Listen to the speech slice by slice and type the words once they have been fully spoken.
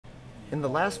In the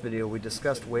last video, we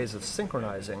discussed ways of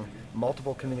synchronizing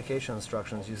multiple communication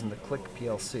instructions using the CLICK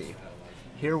PLC.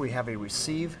 Here we have a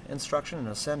receive instruction and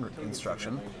a send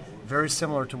instruction, very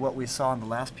similar to what we saw in the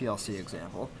last PLC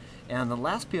example. And in the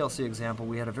last PLC example,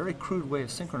 we had a very crude way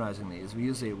of synchronizing these. We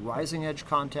used a rising edge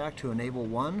contact to enable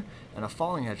one and a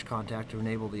falling edge contact to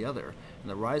enable the other. And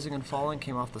the rising and falling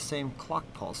came off the same clock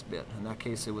pulse bit. In that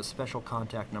case, it was special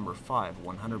contact number 5,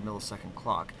 100 millisecond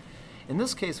clock. In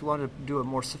this case, we wanted to do a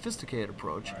more sophisticated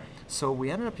approach, so we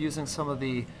ended up using some of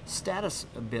the status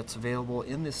bits available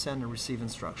in the send and receive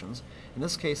instructions. In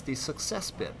this case, the success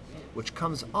bit, which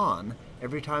comes on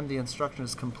every time the instruction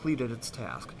has completed its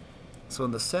task. So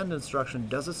when the send instruction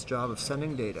does its job of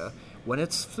sending data, when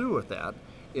it's through with that,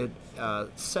 it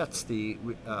sets the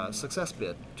success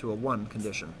bit to a 1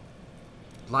 condition.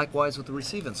 Likewise with the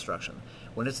receive instruction.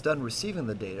 When it's done receiving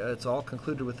the data, it's all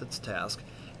concluded with its task,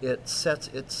 it sets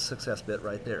its success bit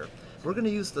right there. We're going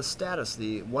to use the status,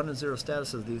 the 1 and 0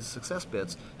 status of these success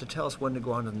bits to tell us when to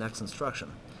go on to the next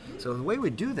instruction. So the way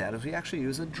we do that is we actually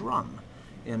use a drum.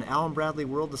 In Allen Bradley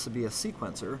world, this would be a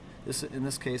sequencer. In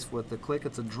this case, with the click,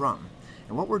 it's a drum.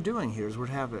 And what we're doing here is we're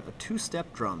have a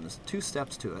two-step drum. There's 2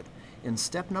 steps to it. In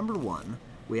step number 1,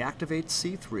 we activate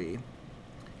C3,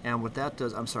 and what that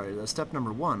does, step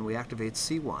number 1, we activate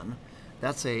C1.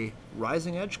 That's a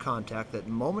rising edge contact that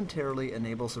momentarily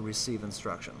enables the receive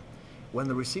instruction. When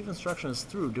the receive instruction is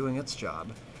through doing its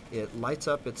job, it lights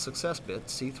up its success bit,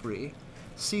 C3.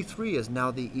 C3 is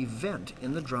now the event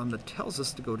in the drum that tells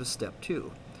us to go to step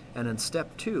 2. And in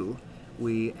step 2,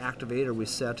 we activate or we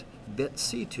set bit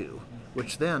C2,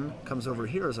 which then comes over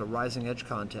here as a rising edge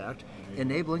contact,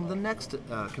 enabling the next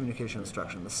communication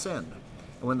instruction, the send.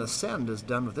 And when the send is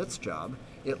done with its job,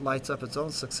 it lights up its own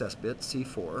success bit,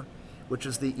 C4, which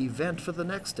is the event for the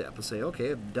next step. We'll say,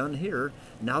 okay, I'm done here.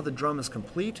 Now the drum is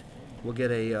complete. We'll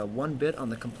get a 1 bit on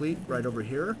the complete right over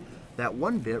here. That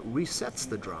 1 bit resets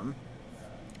the drum,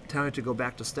 telling it to go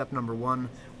back to step number 1,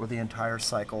 where the entire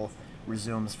cycle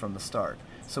resumes from the start.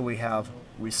 So we have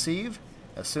receive.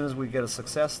 As soon as we get a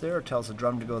success there, it tells the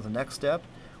drum to go to the next step.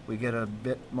 We get a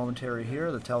bit momentary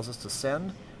here that tells us to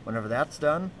send. Whenever that's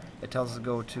done, it tells us to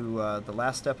go to the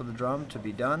last step of the drum to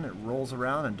be done. It rolls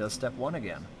around and does step 1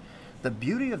 again. The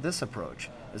beauty of this approach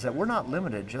is that we're not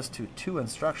limited just to 2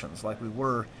 instructions like we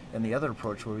were in the other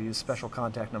approach where we use special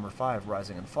contact number 5,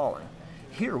 rising and falling.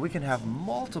 Here we can have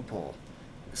multiple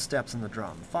steps in the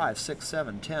drum, 5, 6,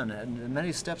 7, 10, and as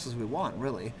many steps as we want,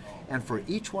 really. And for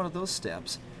each one of those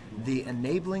steps, the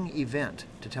enabling event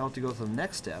to tell it to go to the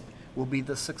next step will be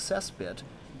the success bit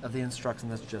of the instruction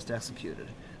that's just executed.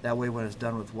 That way, when it's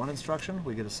done with 1 instruction,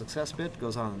 we get a success bit,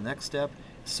 goes on to the next step,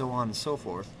 so on and so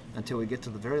forth, until we get to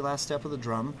the very last step of the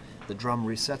drum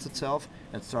resets itself,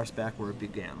 and starts back where it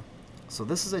began. So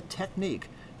this is a technique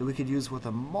that we could use with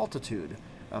a multitude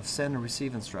of send and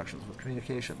receive instructions, with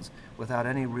communications, without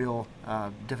any real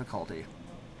difficulty.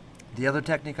 The other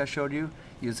technique I showed you,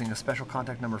 using a special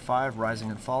contact number 5,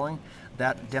 rising and falling,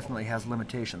 that definitely has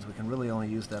limitations. We can really only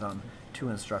use that on 2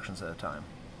 instructions at a time.